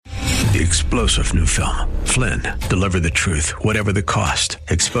The explosive new film, Flynn, deliver the truth, whatever the cost,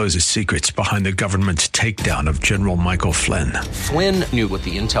 exposes secrets behind the government's takedown of General Michael Flynn. Flynn knew what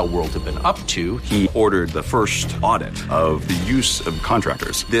the intel world had been up to. He ordered the first audit of the use of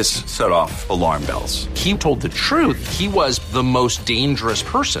contractors. This set off alarm bells. He told the truth. He was the most dangerous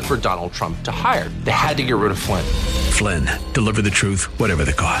person for Donald Trump to hire. They had to get rid of Flynn. Flynn, deliver the truth, whatever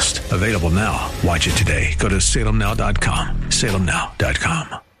the cost. Available now. Watch it today. Go to salemnow.com.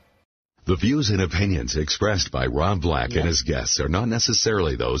 salemnow.com. The views and opinions expressed by Rob Black and his guests are not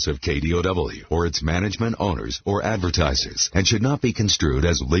necessarily those of KDOW or its management, owners, or advertisers, and should not be construed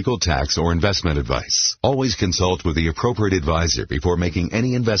as legal, tax, or investment advice. Always consult with the appropriate advisor before making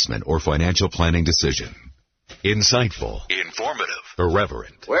any investment or financial planning decision. Insightful, informative,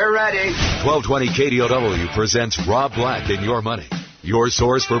 irreverent. We're ready. 1220 KDOW presents Rob Black and Your Money. Your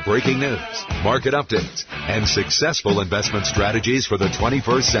source for breaking news, market updates, and successful investment strategies for the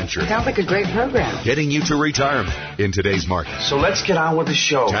 21st century. Sounds like a great program. Getting you to retirement in today's market. So let's get on with the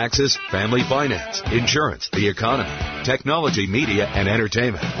show. Taxes, family finance, insurance, the economy, technology, media, and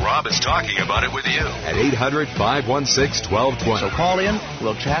entertainment. Rob is talking about it with you at 800-516-1220. So call in,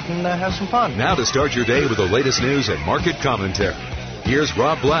 we'll chat and have some fun. Now to start your day with the latest news and market commentary. Here's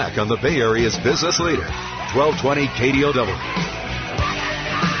Rob Black on the Bay Area's business leader, 1220 KDOW.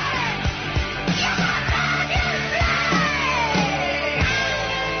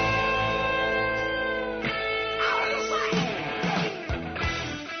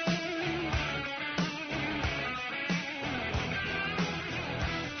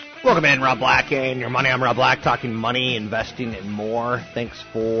 Welcome in, Rob Black and Your Money. I'm Rob Black, talking money, investing, and more. Thanks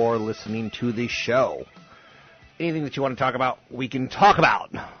for listening to the show. Anything that you want to talk about, we can talk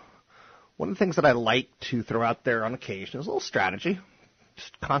about. One of the things that I like to throw out there on occasion is a little strategy,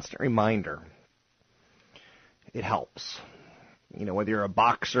 just a constant reminder. It helps. You know, whether you're a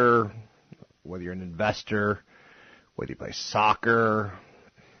boxer, whether you're an investor, whether you play soccer,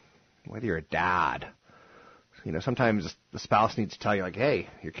 whether you're a dad. You know, sometimes the spouse needs to tell you, like, hey,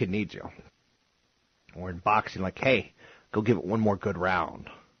 your kid needs you. Or in boxing, like, hey, go give it one more good round.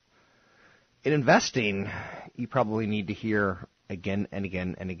 In investing, you probably need to hear again and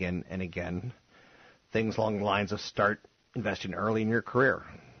again and again and again things along the lines of start investing early in your career.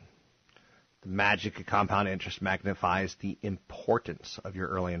 The magic of compound interest magnifies the importance of your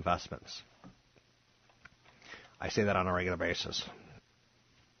early investments. I say that on a regular basis.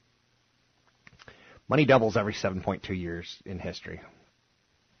 Money doubles every 7.2 years in history.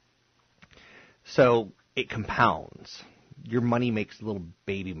 So it compounds. Your money makes little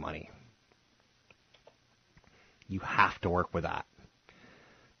baby money. You have to work with that.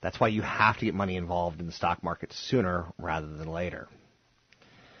 That's why you have to get money involved in the stock market sooner rather than later.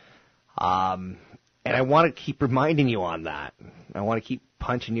 And I want to keep reminding you on that. I want to keep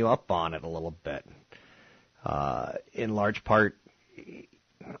punching you up on it a little bit. In large part,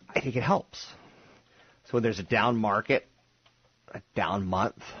 I think it helps. So when there's a down market, a down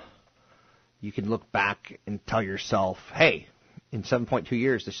month, you can look back and tell yourself, hey, in 7.2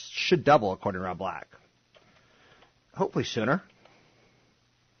 years, this should double according to Rob Black. Hopefully sooner.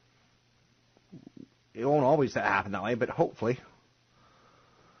 It won't always happen that way, but hopefully.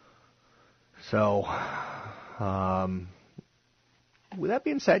 So, with that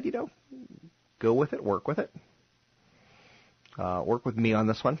being said, you know, go with it, work with it. Work with me on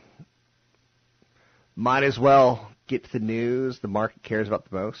this one. Might as well get to the news the market cares about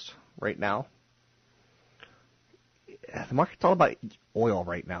the most right now. The market's all about oil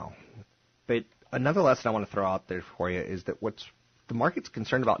right now. But another lesson I want to throw out there for you is that what's the market's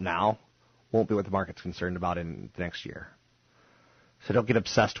concerned about now won't be what the market's concerned about in the next year. So don't get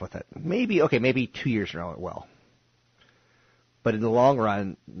obsessed with it. Maybe 2 years from now it will. But in the long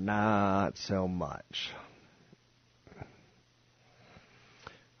run, not so much.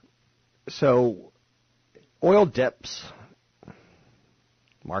 So oil dips,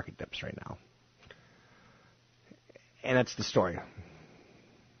 market dips right now. And that's the story.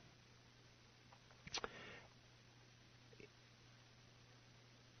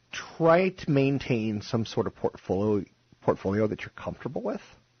 Try to maintain some sort of portfolio that you're comfortable with.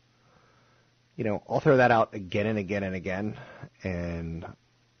 You know, I'll throw that out again and again and again, and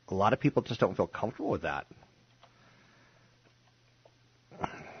a lot of people just don't feel comfortable with that.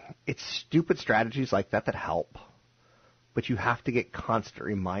 It's stupid strategies like that help, but you have to get constant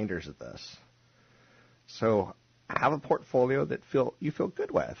reminders of this. So have a portfolio that you feel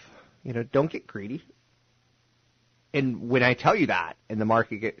good with. You know, don't get greedy. And when I tell you that, and the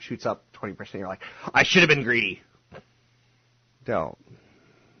market shoots up 20%, you're like, I should have been greedy. Don't.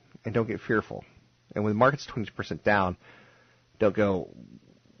 And don't get fearful. And when the market's 20% down, don't go,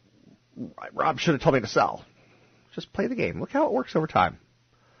 Rob should have told me to sell. Just play the game. Look how it works over time.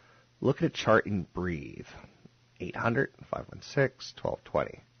 Look at a chart and breathe.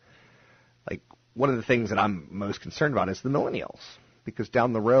 800-516-1220. Like, one of the things that I'm most concerned about is the millennials. Because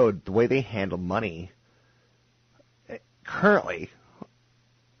down the road, the way they handle money currently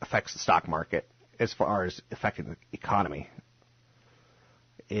affects the stock market as far as affecting the economy.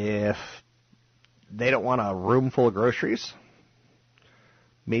 If they don't want a room full of groceries,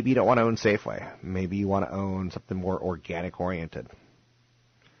 maybe you don't want to own Safeway. Maybe you want to own something more organic-oriented.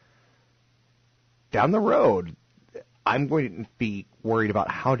 Down the road, I'm going to be worried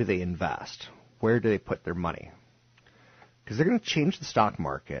about how do they invest? Where do they put their money? Because they're going to change the stock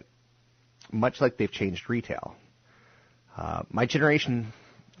market, much like they've changed retail. My generation,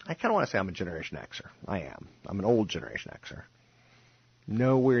 I kind of want to say I'm a Generation Xer. I am. I'm an old Generation Xer.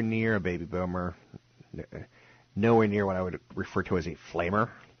 Nowhere near a baby boomer. Nowhere near what I would refer to as a flamer,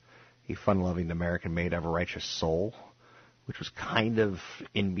 a fun-loving American made of a righteous soul, which was kind of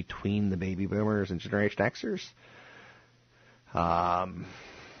in between the baby boomers and Generation Xers.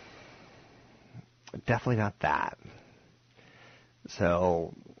 Definitely not that.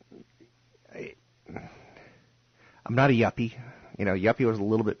 So, I'm not a yuppie. You know, yuppie was a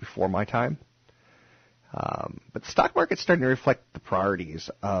little bit before my time. But the stock market's starting to reflect the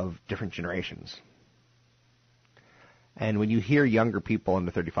priorities of different generations. And when you hear younger people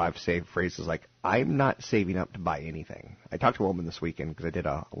under 35 say phrases like, I'm not saving up to buy anything. I talked to a woman this weekend because I did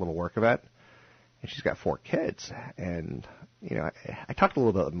a little work event, and she's got 4 kids. And, you know, I talked a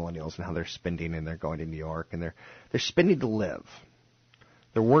little bit about millennials and how they're spending, and they're going to New York, and they're spending to live.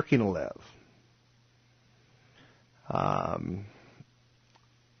 They're working to live.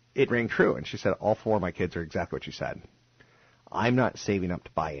 It rang true, and she said all 4 of my kids are exactly what she said. I'm not saving up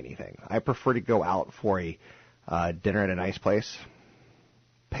to buy anything. I prefer to go out for a dinner at a nice place,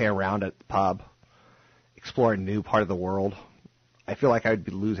 pay around at the pub, explore a new part of the world. I feel like I would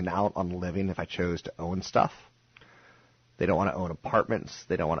be losing out on living if I chose to own stuff. They don't want to own apartments.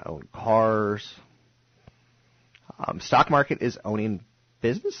 They don't want to own cars. Stock market is owning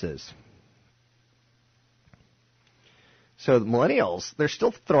businesses. So the millennials, they're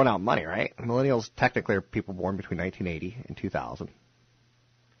still throwing out money, right? Millennials technically are people born between 1980 and 2000.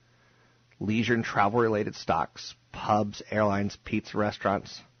 Leisure and travel-related stocks, pubs, airlines, pizza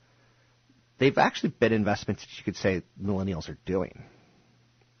restaurants. They've actually been investments that you could say millennials are doing.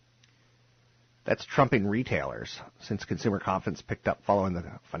 That's trumping retailers since consumer confidence picked up following the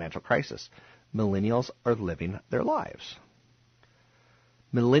financial crisis. Millennials are living their lives.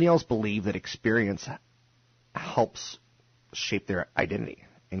 Millennials believe that experience helps shape their identity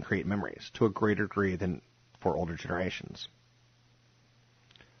and create memories to a greater degree than for older generations.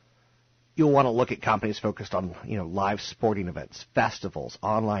 You'll want to look at companies focused on, live sporting events, festivals,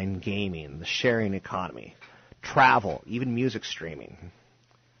 online gaming, the sharing economy, travel, even music streaming.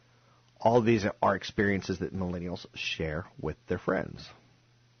 All of these are experiences that millennials share with their friends.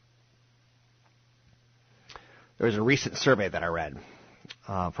 There was a recent survey that I read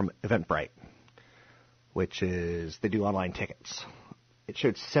from Eventbrite, which is they do online tickets. It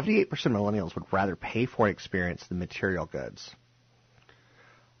showed 78% of millennials would rather pay for an experience than material goods.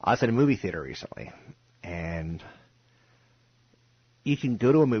 I was at a movie theater recently, and you can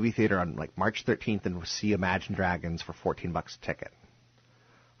go to a movie theater on like March 13th and see Imagine Dragons for $14 a ticket.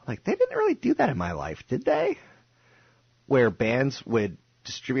 I'm like, they didn't really do that in my life, did they? Where bands would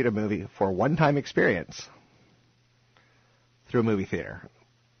distribute a movie for a one-time experience through a movie theater.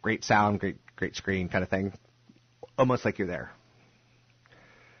 Great sound, great screen kind of thing. Almost like you're there.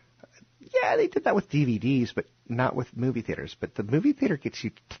 Yeah, they did that with DVDs, but not with movie theaters. But the movie theater gets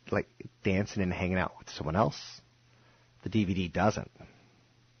you like dancing and hanging out with someone else. The DVD doesn't.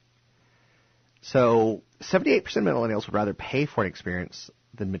 So 78% of millennials would rather pay for an experience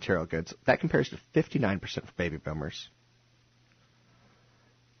than material goods. That compares to 59% for baby boomers.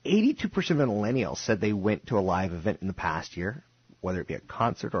 82% of millennials said they went to a live event in the past year, whether it be a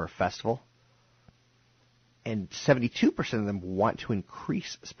concert or a festival. And 72% of them want to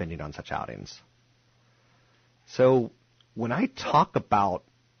increase spending on such outings. So when I talk about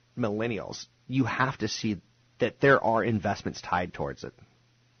millennials, you have to see that there are investments tied towards it.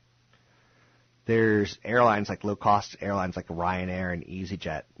 There's airlines like low-cost airlines like Ryanair and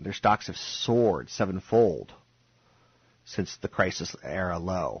EasyJet. Their stocks have soared 7-fold since the crisis era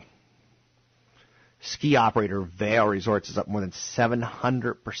low. Ski operator Vail Resorts is up more than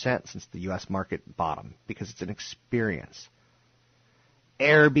 700% since the U.S. market bottom because it's an experience.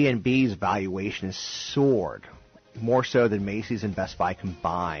 Airbnb's valuation has soared, more so than Macy's and Best Buy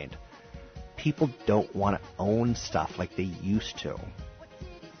combined. People don't want to own stuff like they used to.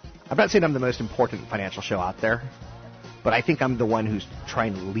 I'm not saying I'm the most important financial show out there, but I think I'm the one who's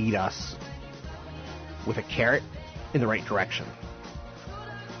trying to lead us with a carrot in the right direction.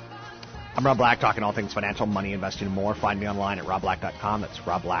 I'm Rob Black, talking all things financial, money, investing, and more. Find me online at robblack.com. That's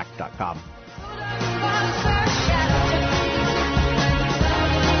robblack.com.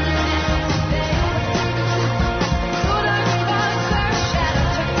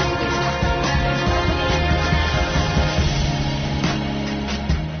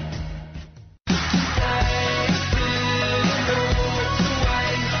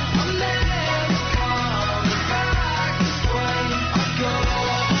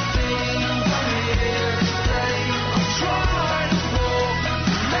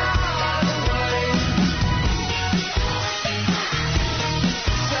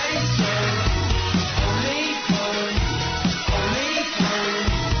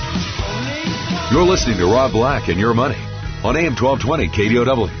 You're listening to Rob Black and Your Money on AM 1220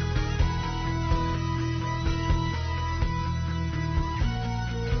 KDOW.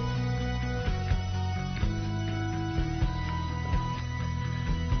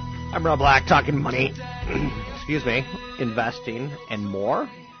 I'm Rob Black, talking money, investing, and more.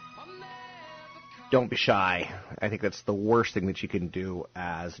 Don't be shy. I think that's the worst thing that you can do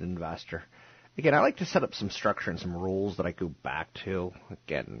as an investor. Again, I like to set up some structure and some rules that I go back to.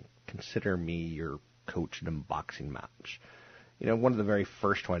 Again, consider me your coach in a boxing match. You know, one of the very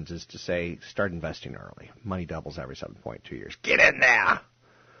first ones is to say, start investing early. Money doubles every 7.2 years. Get in there.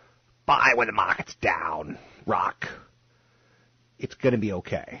 Buy when the market's down. Rock. It's going to be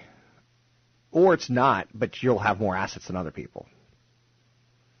okay. Or it's not, but you'll have more assets than other people.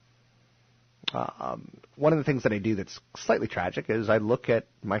 One of the things that I do that's slightly tragic is I look at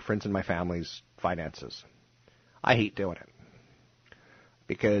my friends and my family's finances. I hate doing it.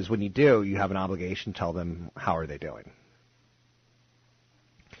 Because when you do, you have an obligation to tell them how are they doing.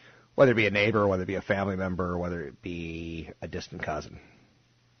 Whether it be a neighbor, whether it be a family member, whether it be a distant cousin.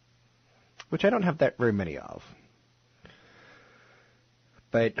 Which I don't have that very many of.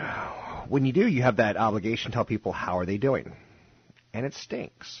 But when you do, you have that obligation to tell people how are they doing. And it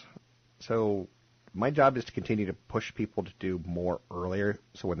stinks. So my job is to continue to push people to do more earlier,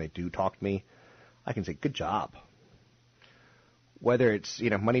 so when they do talk to me, I can say, good job. Whether it's,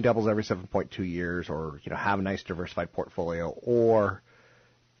 money doubles every 7.2 years, or, have a nice diversified portfolio, or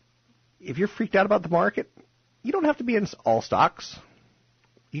if you're freaked out about the market, you don't have to be in all stocks.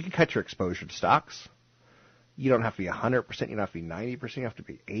 You can cut your exposure to stocks. You don't have to be 100%, you don't have to be 90%, you have to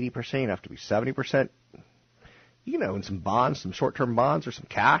be 80%, you don't have to be 70%. You can own some bonds, some short-term bonds, or some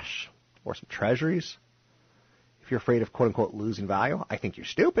cash, or some treasuries. If you're afraid of, quote-unquote, losing value, I think you're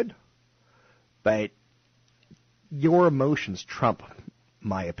stupid. But your emotions trump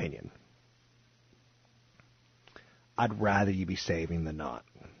my opinion. I'd rather you be saving than not.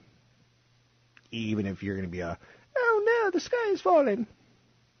 Even if you're going to be oh no, the sky is falling.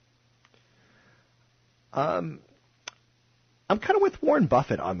 I'm kind of with Warren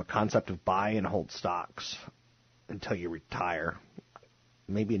Buffett on the concept of buy and hold stocks until you retire.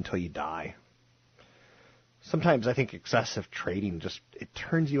 Maybe until you die. Sometimes I think excessive trading it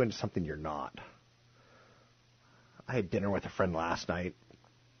turns you into something you're not. I had dinner with a friend last night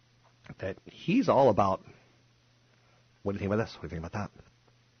that he's all about, what do you think about this? What do you think about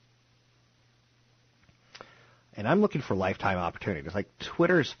that? And I'm looking for lifetime opportunities. Like,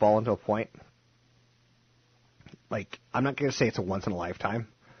 Twitter's fallen to a point. Like, I'm not going to say it's a once in a lifetime.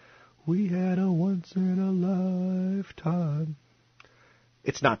 We had a once in a lifetime.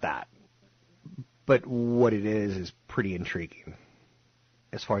 It's not that. But what it is pretty intriguing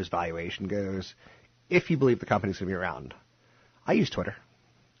as far as valuation goes, if you believe the company's going to be around. I use Twitter.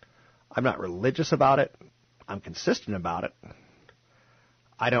 I'm not religious about it. I'm consistent about it.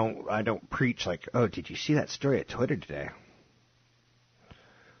 I don't preach like, oh, did you see that story at Twitter today?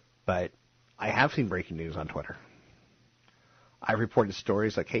 But I have seen breaking news on Twitter. I've reported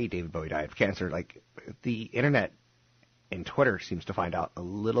stories like, hey, David Bowie died of cancer. Like, the internet and Twitter seems to find out a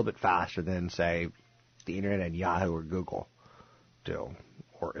little bit faster than, say, the internet and Yahoo or Google do,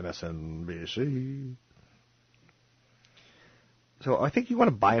 or MSNBC. So I think you want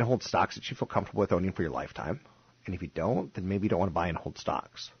to buy and hold stocks that you feel comfortable with owning for your lifetime. And if you don't, then maybe you don't want to buy and hold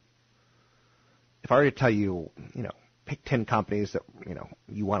stocks. If I were to tell you, pick 10 companies that,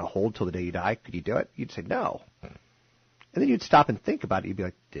 you want to hold till the day you die, could you do it? You'd say no. And then you'd stop and think about it. You'd be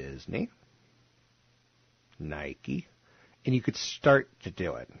like, Disney, Nike, and you could start to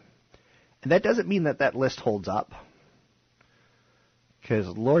do it. And that doesn't mean that that list holds up. Because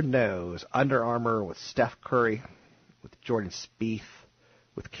Lord knows, Under Armour with Steph Curry, with Jordan Spieth,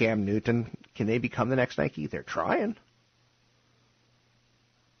 with Cam Newton, can they become the next Nike? They're trying.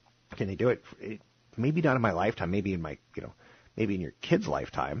 Can they do it? Maybe not in my lifetime. Maybe in maybe in your kid's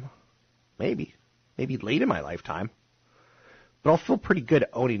lifetime. Maybe late in my lifetime. But I'll feel pretty good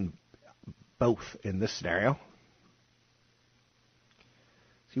owning both in this scenario. So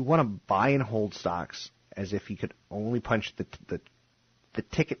you want to buy and hold stocks as if you could only punch the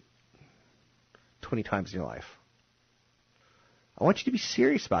ticket 20 times in your life. I want you to be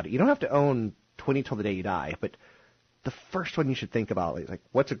serious about it. You don't have to own 20 till the day you die, but the first one you should think about is like,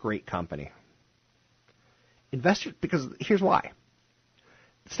 what's a great company? Investors, because here's why.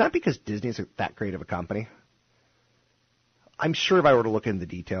 It's not because Disney's that great of a company. I'm sure if I were to look into the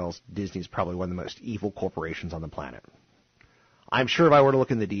details, Disney's probably one of the most evil corporations on the planet. I'm sure if I were to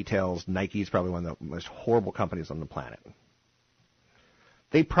look in the details, Nike's probably one of the most horrible companies on the planet.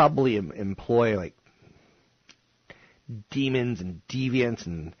 They probably employ like demons and deviants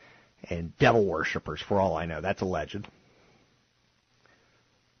and devil worshippers, for all I know. That's alleged.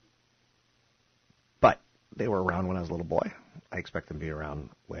 But they were around when I was a little boy. I expect them to be around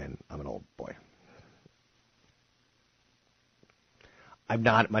when I'm an old boy. I'm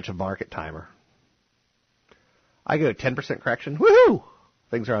not much of a market timer. I go 10% correction, woohoo!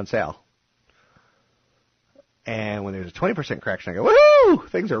 Things are on sale. And when there's a 20% correction, I go,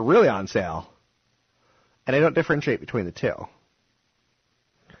 woohoo! Things are really on sale. And I don't differentiate between the two.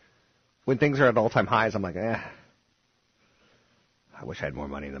 When things are at all-time highs, I'm like, I wish I had more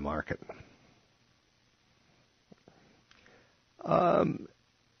money in the market.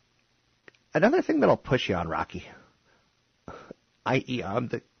 Another thing that'll push you on, Rocky, i.e., I'm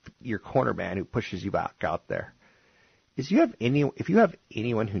your corner man who pushes you back out there, is if you have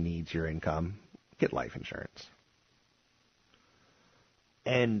anyone who needs your income, get life insurance.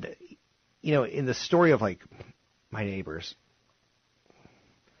 And, in the story of, like, my neighbors,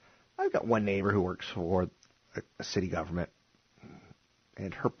 I've got one neighbor who works for a city government,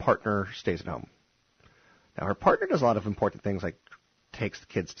 and her partner stays at home. Now, her partner does a lot of important things, like takes the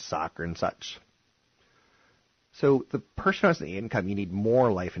kids to soccer and such. So the person who has the income, you need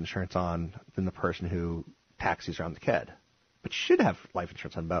more life insurance on than the person who taxis around the kid. But you should have life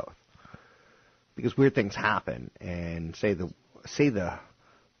insurance on both. Because weird things happen, and say the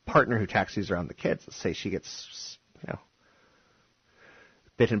partner who taxis around the kids, let's say she gets,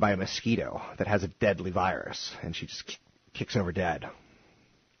 bitten by a mosquito that has a deadly virus, and she just kicks over dead.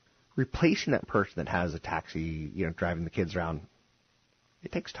 Replacing that person that has a taxi, driving the kids around,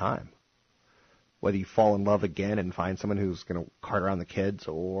 it takes time. Whether you fall in love again and find someone who's going to cart around the kids,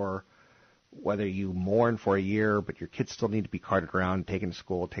 or whether you mourn for a year, but your kids still need to be carted around, taken to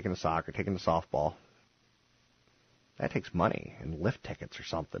school, taken to soccer, taken to softball. That takes money and lift tickets or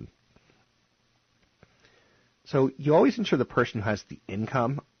something. So you always insure the person who has the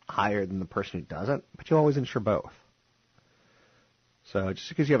income higher than the person who doesn't, but you always insure both. So just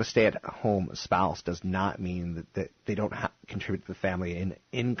because you have a stay-at-home spouse does not mean that they don't contribute to the family in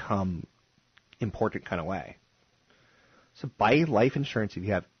income important kind of way. So buy life insurance if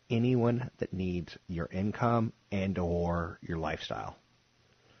you have anyone that needs your income and or your lifestyle.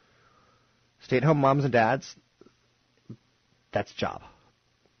 Stay-at-home moms and dads, that's a job.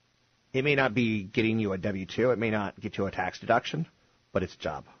 It may not be getting you a W-2. It may not get you a tax deduction, but it's a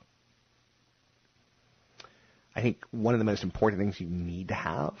job. I think one of the most important things you need to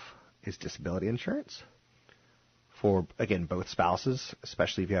have is disability insurance for, again, both spouses,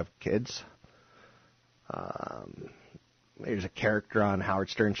 especially if you have kids. There's a character on Howard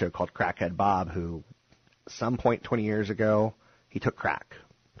Stern show called Crackhead Bob who, at some point 20 years ago, he took crack.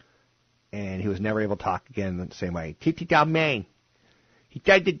 And he was never able to talk again the same way. Titty down Maine. He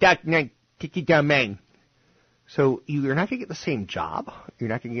died the dark night. Titty down Maine. So you're not going to get the same job. You're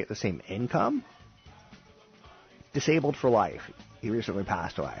not going to get the same income. Disabled for life. He recently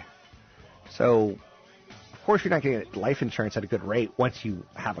passed away. So, of course, you're not going to get life insurance at a good rate once you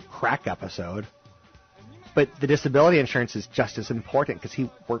have a crack episode. But the disability insurance is just as important because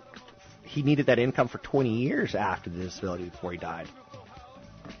he needed that income for 20 years after the disability before he died.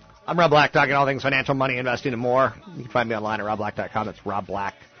 I'm Rob Black, talking all things financial, money, investing, and more. You can find me online at robblack.com. That's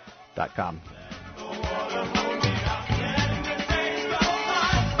robblack.com.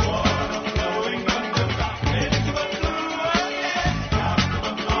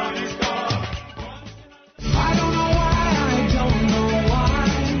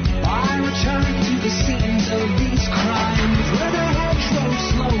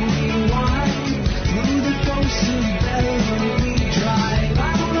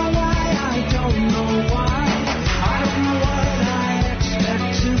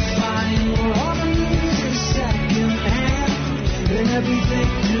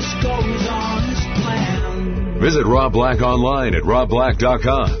 Visit Rob Black online at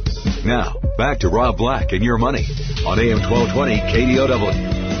robblack.com. Now, back to Rob Black and Your Money on AM 1220 KDOW.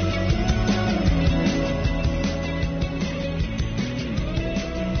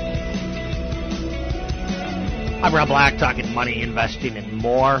 I'm Rob Black, talking money, investing, and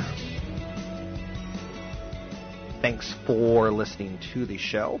more. Thanks for listening to the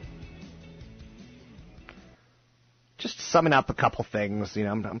show. Just summing up a couple things,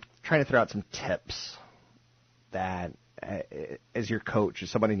 I'm trying to throw out some tips that, as your coach,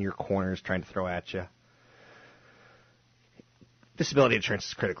 as someone in your corner is trying to throw at you. Disability insurance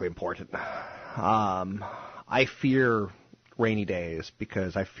is critically important. I fear rainy days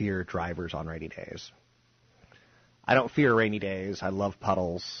because I fear drivers on rainy days. I don't fear rainy days. I love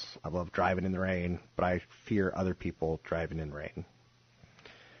puddles. I love driving in the rain, but I fear other people driving in rain,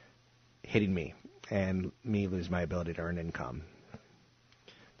 hitting me, and me lose my ability to earn income.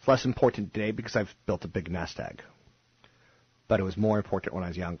 It's less important today because I've built a big nest egg, but it was more important when I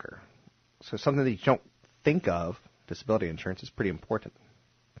was younger. So something that you don't think of, disability insurance, is pretty important.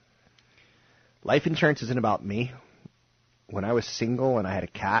 Life insurance isn't about me. When I was single and I had a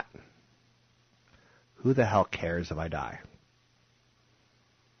cat, who the hell cares if I die?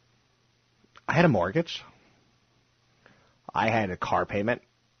 I had a mortgage. I had a car payment.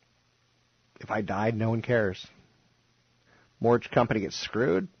 If I died, no one cares. Mortgage company gets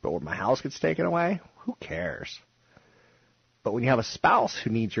screwed, but when my house gets taken away, who cares? But when you have a spouse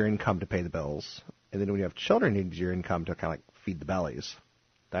who needs your income to pay the bills, and then when you have children who need your income to kind of like feed the bellies,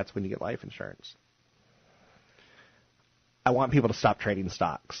 that's when you get life insurance. I want people to stop trading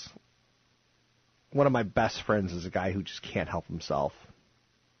stocks. One of my best friends is a guy who just can't help himself.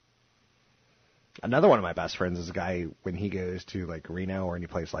 Another one of my best friends is a guy, when he goes to like Reno or any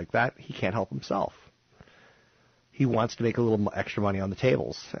place like that, he can't help himself. He wants to make a little extra money on the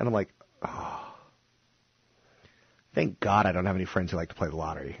tables. And I'm like, oh, thank God I don't have any friends who like to play the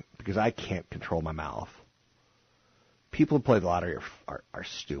lottery, because I can't control my mouth. People who play the lottery are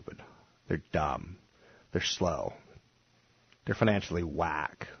stupid. They're dumb. They're slow. They're financially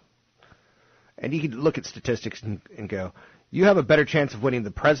whack. And you can look at statistics and go, you have a better chance of winning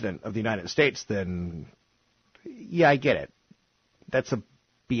the president of the United States than... Yeah, I get it. That's a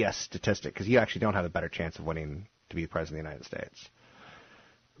BS statistic, because you actually don't have a better chance of winning to be the president of the United States.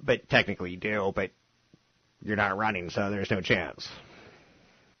 But technically you do, but you're not running, so there's no chance.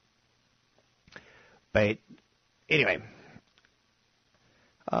 But anyway,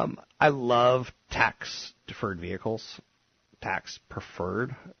 I love tax-deferred vehicles,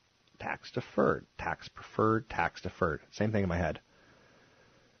 tax-preferred, tax-deferred, tax-preferred, tax-deferred. Same thing in my head.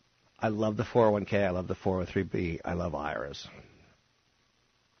 I love the 401k. I love the 403b. I love IRAs.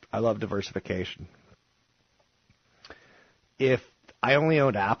 I love diversification. If I only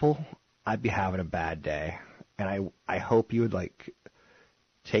owned Apple, I'd be having a bad day. And I hope you would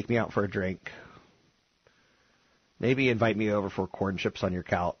take me out for a drink. Maybe invite me over for corn chips on your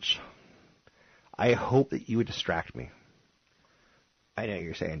couch. I hope that you would distract me. I know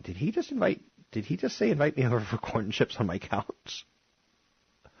you're saying, did he just say invite me over for corn chips on my couch?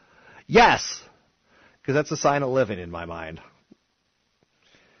 Yes, because that's a sign of living in my mind.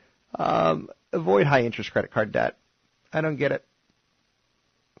 Avoid high interest credit card debt. I don't get it.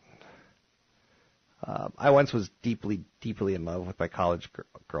 I once was deeply, deeply in love with my college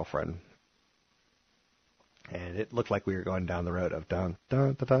girlfriend. And it looked like we were going down the road of dun,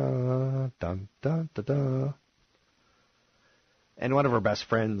 dun, da, da, dun, dun, da, da. And one of our best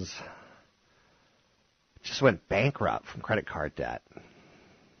friends just went bankrupt from credit card debt.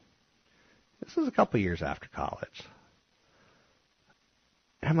 This was a couple years after college.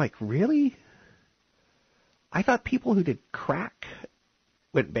 And I'm like, really? I thought people who did crack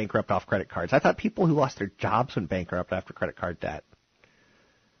went bankrupt off credit cards. I thought people who lost their jobs went bankrupt after credit card debt.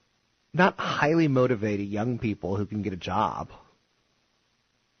 Not highly motivated young people who can get a job.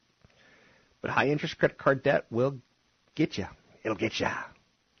 But high interest credit card debt will get you. It'll get you.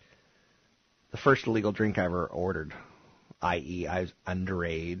 The first illegal drink I ever ordered, i.e. I was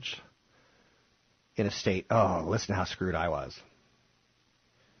underage in a state. Oh, listen to how screwed I was.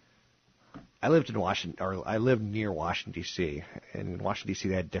 I lived near Washington, D.C. And in Washington, D.C.,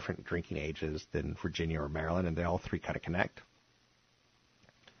 they had different drinking ages than Virginia or Maryland, and they all three kind of connect.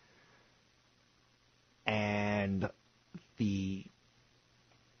 And the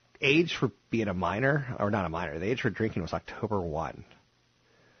age for being a minor, or not a minor, the age for drinking was October 1.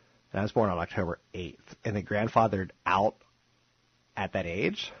 And I was born on October 8th. And they grandfathered out at that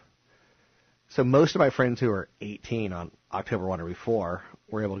age. So most of my friends who were 18 on October 1 or before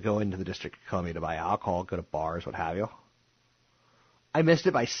were able to go into the District of Columbia to buy alcohol, go to bars, what have you. I missed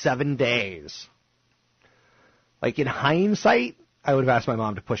it by 7 days. Like, in hindsight, I would have asked my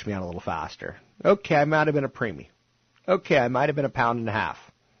mom to push me out a little faster. Okay, I might have been a preemie. Okay, I might have been a pound and a half.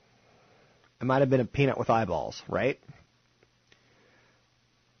 I might have been a peanut with eyeballs, right?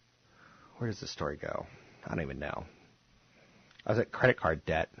 Where does this story go? I don't even know. I was at credit card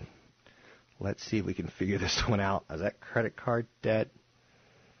debt. Let's see if we can figure this one out. I was at credit card debt.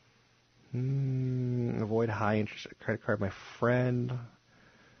 Avoid high interest credit card. My friend.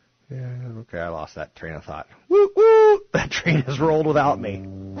 Yeah, okay, I lost that train of thought. Woo woo! That train has rolled without me.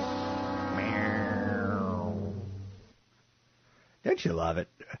 Don't you love it?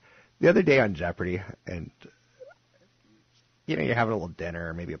 The other day on Jeopardy, and you're having a little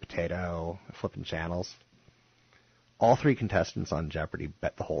dinner, maybe a potato, flipping channels. All three contestants on Jeopardy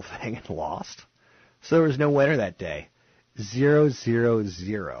bet the whole thing and lost. So there was no winner that day.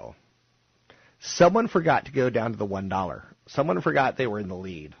 0-0-0. Someone forgot to go down to the $1. Someone forgot they were in the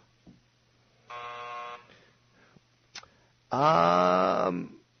lead.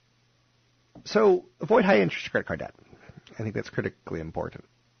 So avoid high interest credit card debt. I think that's critically important.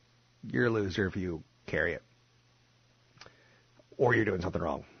 You're a loser if you carry it. Or you're doing something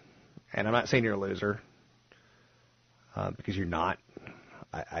wrong. And I'm not saying you're a loser, because you're not.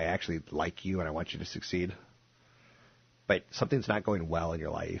 I actually like you and I want you to succeed. But something's not going well in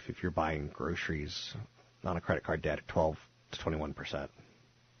your life if you're buying groceries on a credit card debt at 12 to 21%.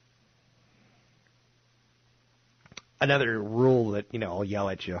 Another rule that, I'll yell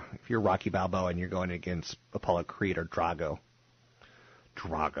at you. If you're Rocky Balboa and you're going against Apollo Creed or Drago.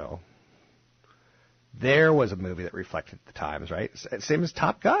 There was a movie that reflected the times, right? Same as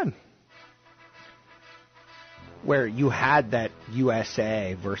Top Gun. Where you had that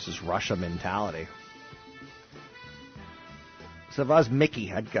USA versus Russia mentality. So if I was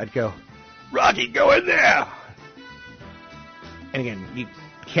Mickey, I'd go, Rocky, go in there! And again, you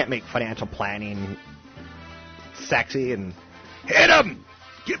can't make financial planning sexy and hit him!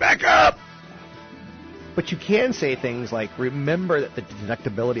 Get back up! But you can say things like, remember that the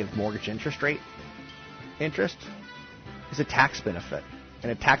deductibility of mortgage interest is a tax benefit.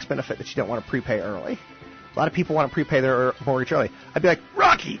 And a tax benefit that you don't want to prepay early. A lot of people want to prepay their mortgage early. I'd be like,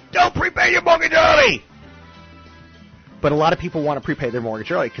 Rocky, don't prepay your mortgage early! But a lot of people want to prepay their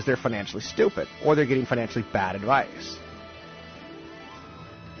mortgage early because they're financially stupid or they're getting financially bad advice.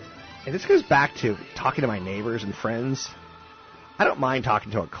 And this goes back to talking to my neighbors and friends. I don't mind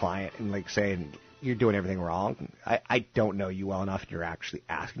talking to a client and saying, you're doing everything wrong. I don't know you well enough and you're actually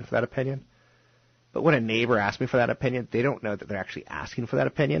asking for that opinion. But when a neighbor asks me for that opinion, they don't know that they're actually asking for that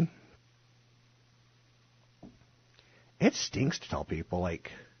opinion. It stinks to tell people,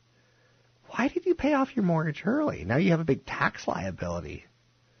 why did you pay off your mortgage early? Now you have a big tax liability.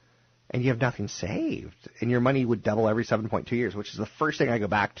 And you have nothing saved. And your money would double every 7.2 years, which is the first thing I go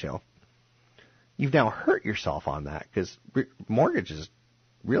back to. You've now hurt yourself on that because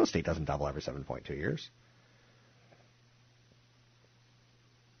real estate doesn't double every 7.2 years.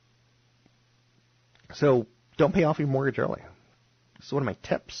 So don't pay off your mortgage early. It's one of my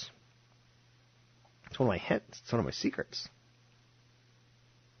tips. It's one of my hints. It's one of my secrets.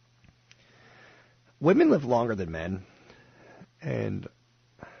 Women live longer than men. And,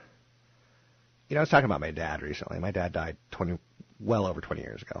 I was talking about my dad recently. My dad died well over 20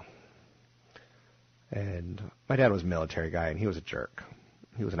 years ago. And my dad was a military guy, and he was a jerk.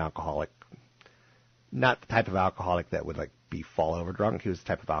 He was an alcoholic. Not the type of alcoholic that would, be fall over drunk. He was the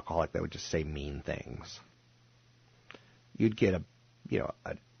type of alcoholic that would just say mean things. You'd get a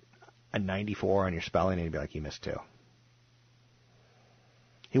 94 on your spelling, and he'd be like, you missed 2.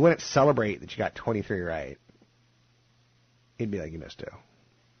 He wouldn't celebrate that you got 23 right. He'd be like, you missed 2.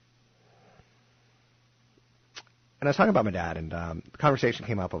 And I was talking about my dad, and the conversation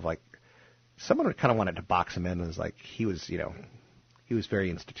came up of someone kind of wanted to box him in as he was very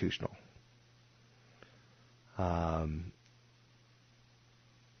institutional.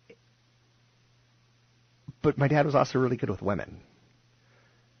 But my dad was also really good with women.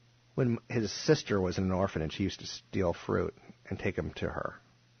 When his sister was in an orphanage, he used to steal fruit and take them to her.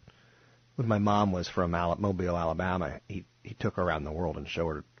 When my mom was from Mobile, Alabama, he took her around the world and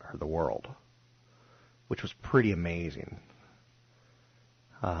showed her the world, which was pretty amazing.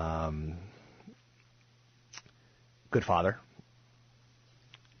 Good father.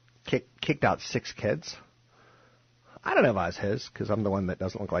 Kicked out 6 kids. I don't know if I was his, because I'm the one that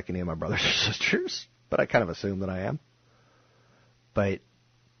doesn't look like any of my brothers or sisters, but I kind of assume that I am. But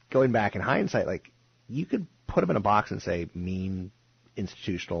going back in hindsight, you could put him in a box and say mean,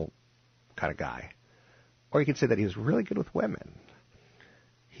 institutional kind of guy. Or you could say that he was really good with women.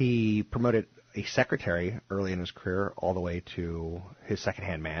 He promoted a secretary early in his career all the way to his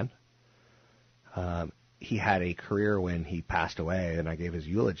second-hand man. he had a career when he passed away, and I gave his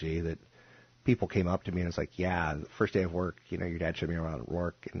eulogy, that people came up to me and it's like, yeah, the first day of work, your dad showed me around at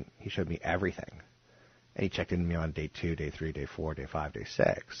work, and he showed me everything. And he checked in with me on day 2, day 3, day 4, day 5, day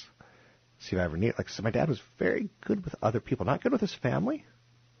 6. See if I ever need it. So my dad was very good with other people. Not good with his family,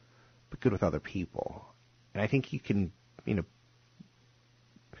 but good with other people. And I think you can,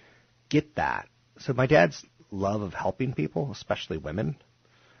 get that. So my dad's love of helping people, especially women,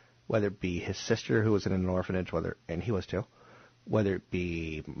 whether it be his sister who was in an orphanage, and he was too, whether it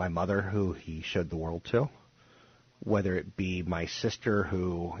be my mother who he showed the world to, whether it be my sister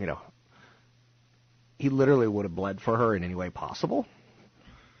who, he literally would have bled for her in any way possible.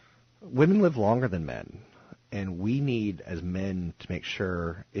 Women live longer than men, and we need, as men, to make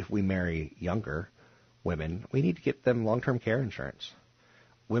sure if we marry younger women, we need to get them long-term care insurance.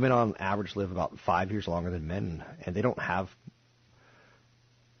 Women on average live about 5 years longer than men, and they don't have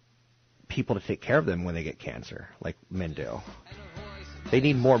people to take care of them when they get cancer like men do. They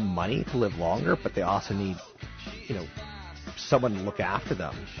need more money to live longer, but they also need, someone to look after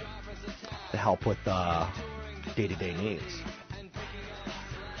them to help with day-to-day needs.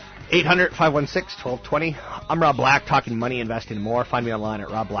 800-516-1220. I'm Rob Black, talking money, investing, and more. Find me online at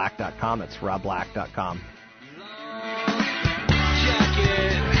robblack.com. That's robblack.com.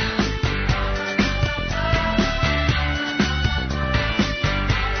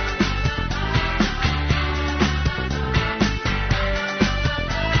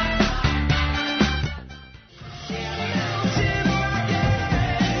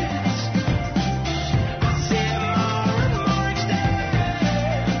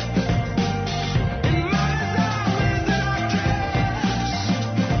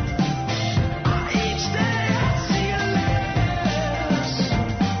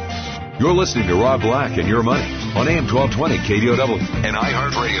 You're listening to Rob Black and Your Money on AM 1220 KDOW, an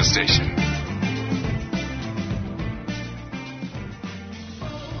iHeart radio station.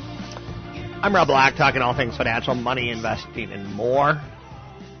 I'm Rob Black, talking all things financial, money, investing, and more.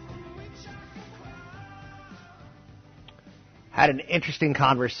 Had an interesting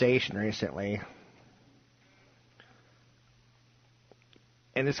conversation recently.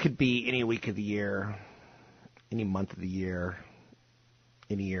 And this could be any week of the year, any month of the year,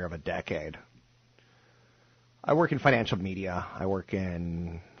 any year of a decade. I work in financial media. I work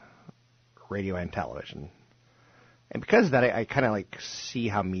in radio and television. And because of that, I kind of see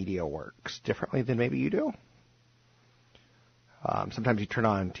how media works differently than maybe you do. Sometimes you turn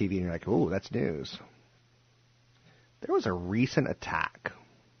on TV and you're like, ooh, that's news. There was a recent attack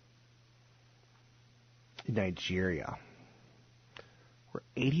in Nigeria where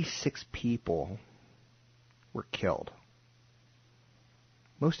 86 people were killed.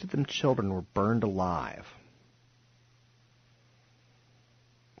 Most of them children were burned alive.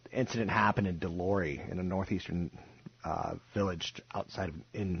 The incident happened in Delori, in a northeastern village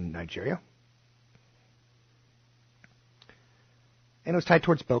in Nigeria. And it was tied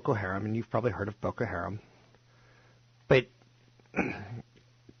towards Boko Haram, and you've probably heard of Boko Haram. But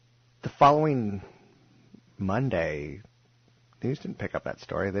the following Monday, news didn't pick up that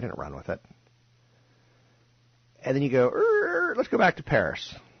story. They didn't run with it. And then you go, let's go back to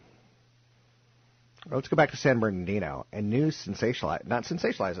Paris. Or let's go back to San Bernardino. And news not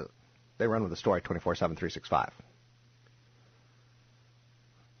sensationalize it. They run with the story 24/7, 365.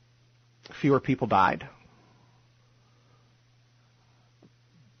 Fewer people died.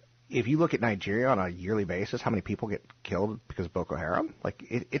 If you look at Nigeria on a yearly basis, how many people get killed because of Boko Haram?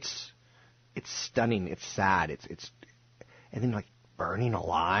 It's stunning. It's sad. It's and then burning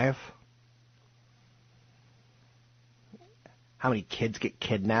alive. How many kids get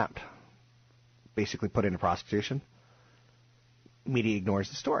kidnapped, basically put into prostitution? Media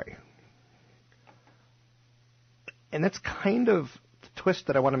ignores the story. And that's kind of the twist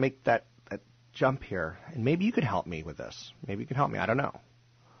that I want to make that jump here. And maybe you could help me with this. Maybe you can help me. I don't know.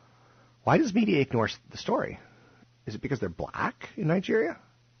 Why does media ignore the story? Is it because they're black in Nigeria?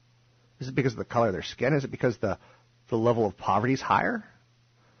 Is it because of the color of their skin? Is it because the level of poverty is higher?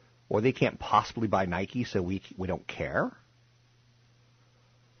 Or they can't possibly buy Nike, so we don't care?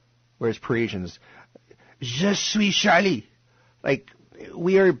 Whereas Parisians, je suis Charlie.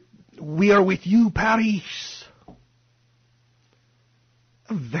 We are with you, Paris.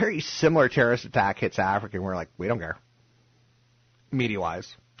 A very similar terrorist attack hits Africa, and we're we don't care.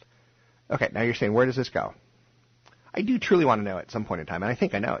 Media-wise. Okay, now you're saying, where does this go? I do truly want to know at some point in time, and I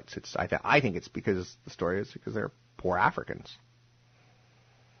think I know it. I think it's because the story is because they're poor Africans.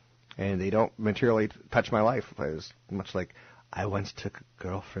 And they don't materially touch my life. It was much like, I once took a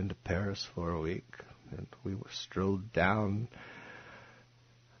girlfriend to Paris for a week, and we strolled down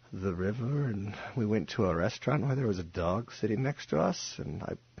the river, and we went to a restaurant where there was a dog sitting next to us, and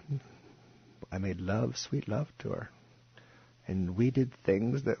I made love, sweet love to her. And we did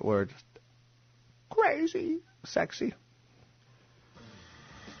things that were just crazy sexy.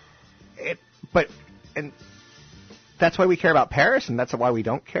 And that's why we care about Paris, and that's why we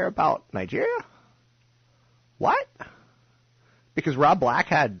don't care about Nigeria? What? Because Rob Black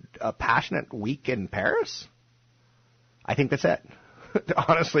had a passionate week in Paris? I think that's it.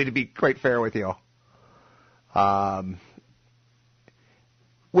 Honestly, to be quite fair with you.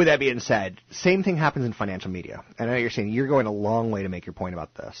 With that being said, same thing happens in financial media. I know you're saying you're going a long way to make your point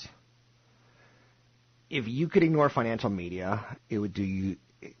about this. If you could ignore financial media, it would do you...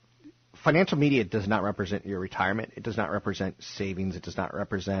 Financial media does not represent your retirement. It does not represent savings. It does not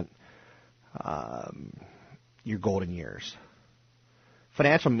represent your golden years.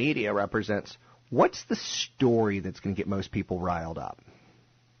 Financial media represents what's the story that's going to get most people riled up.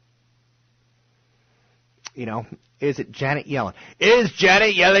 You know, is it Janet Yellen? Is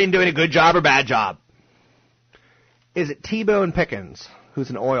Janet Yellen doing a good job or bad job? Is it T-Bone Pickens, who's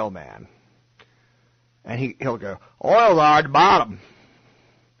an oil man? And he'll go, oils are at the bottom.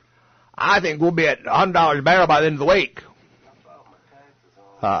 I think we'll be at $100 a barrel by the end of the week.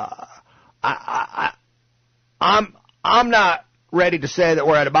 I'm not ready to say that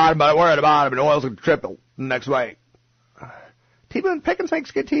we're at the bottom, but we're at the bottom, and oil's going to triple next week. T-Bone Pickens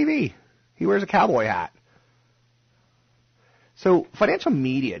makes good TV. He wears a cowboy hat. So financial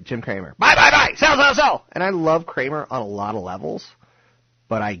media, Jim Cramer, buy, sell. And I love Cramer on a lot of levels,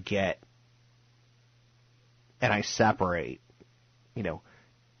 but I get and I separate, you know,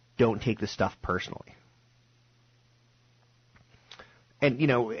 don't take this stuff personally. And, you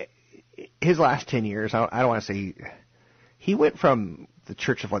know, his last 10 years, I don't want to say, he went from the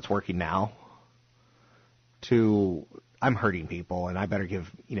Church of What's Working Now to I'm hurting people and I better give,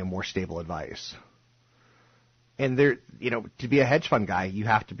 you know, more stable advice. And there, you know, to be a hedge fund guy, you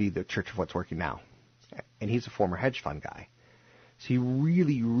have to be the Church of What's Working Now. And he's a former hedge fund guy. So you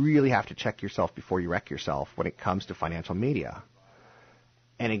really, really have to check yourself before you wreck yourself when it comes to financial media.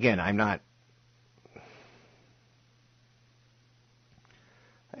 And again, I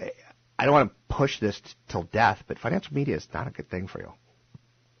don't want to push this till death, but financial media is not a good thing for you.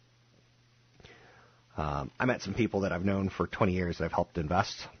 I met some people that I've known for 20 years that I've helped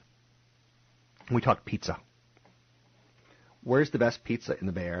invest. We talked pizza. Where's the best pizza in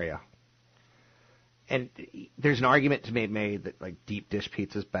the Bay Area? And there's an argument to be made that like deep dish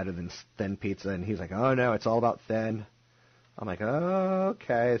pizza is better than thin pizza, and he's like, oh no, it's all about thin. I'm like, oh,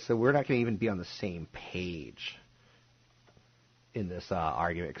 okay, so we're not going to even be on the same page in this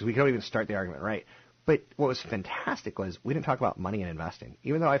argument, because we couldn't even start the argument right. But what was fantastic was we didn't talk about money and investing,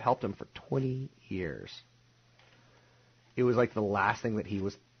 even though I've helped him for 20 years. It was like the last thing that he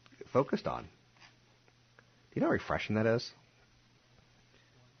was focused on. Do you know how refreshing that is?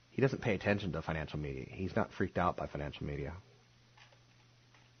 He doesn't pay attention to financial media. He's not freaked out by financial media.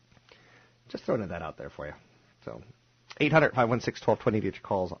 Just throwing that out there for you. So 800-516-1220 to get your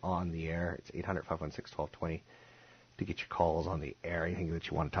calls on the air. It's 800-516-1220 to get your calls on the air. Anything that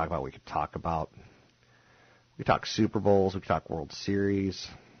you want to talk about, we could talk about. We could talk Super Bowls. We could talk World Series.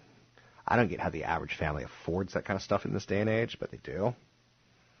 I don't get how the average family affords that kind of stuff in this day and age, but they do.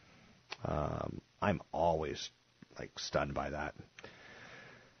 I'm always like stunned by that.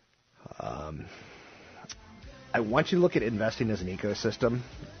 I want you to look at investing as an ecosystem,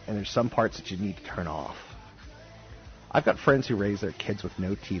 and there's some parts that you need to turn off. I've got friends who raise their kids with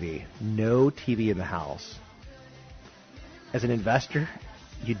no TV in the house. As an investor,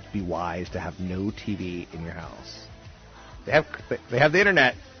 you'd be wise to have no TV in your house. They have the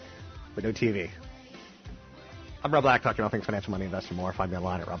internet, but no TV. I'm Rob Black, talking all things financial, money, investing, more. Find me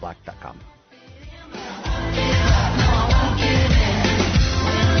online at robblack.com.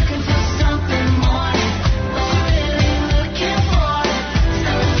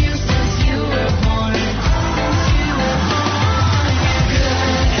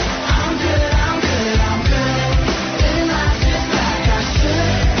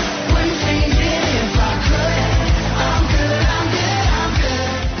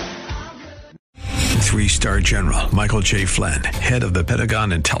 Three-star General Michael J. Flynn, head of the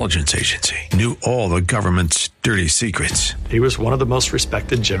Pentagon Intelligence Agency, knew all the government's dirty secrets. He was one of the most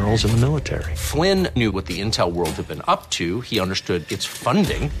respected generals in the military. Flynn knew what the intel world had been up to. He understood its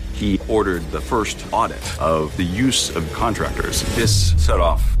funding. He ordered the first audit of the use of contractors. This set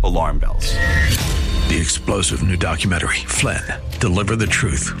off alarm bells. The explosive new documentary, Flynn, deliver the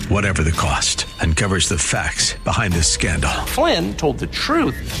truth, whatever the cost, and covers the facts behind this scandal. Flynn told the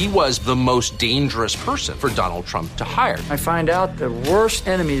truth. He was the most dangerous person for Donald Trump to hire. I find out the worst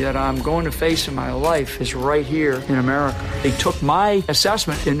enemy that I'm going to face in my life is right here in America. They took my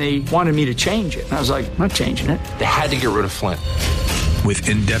assessment and they wanted me to change it. And I was like, I'm not changing it. They had to get rid of Flynn. With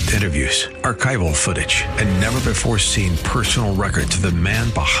in-depth interviews, archival footage, and never-before-seen personal records of the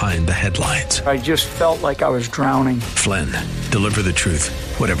man behind the headlines. I just felt like I was drowning. Flynn, deliver the truth,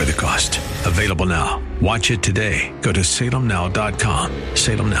 whatever the cost. Available now. Watch it today. Go to salemnow.com.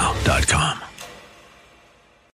 salemnow.com.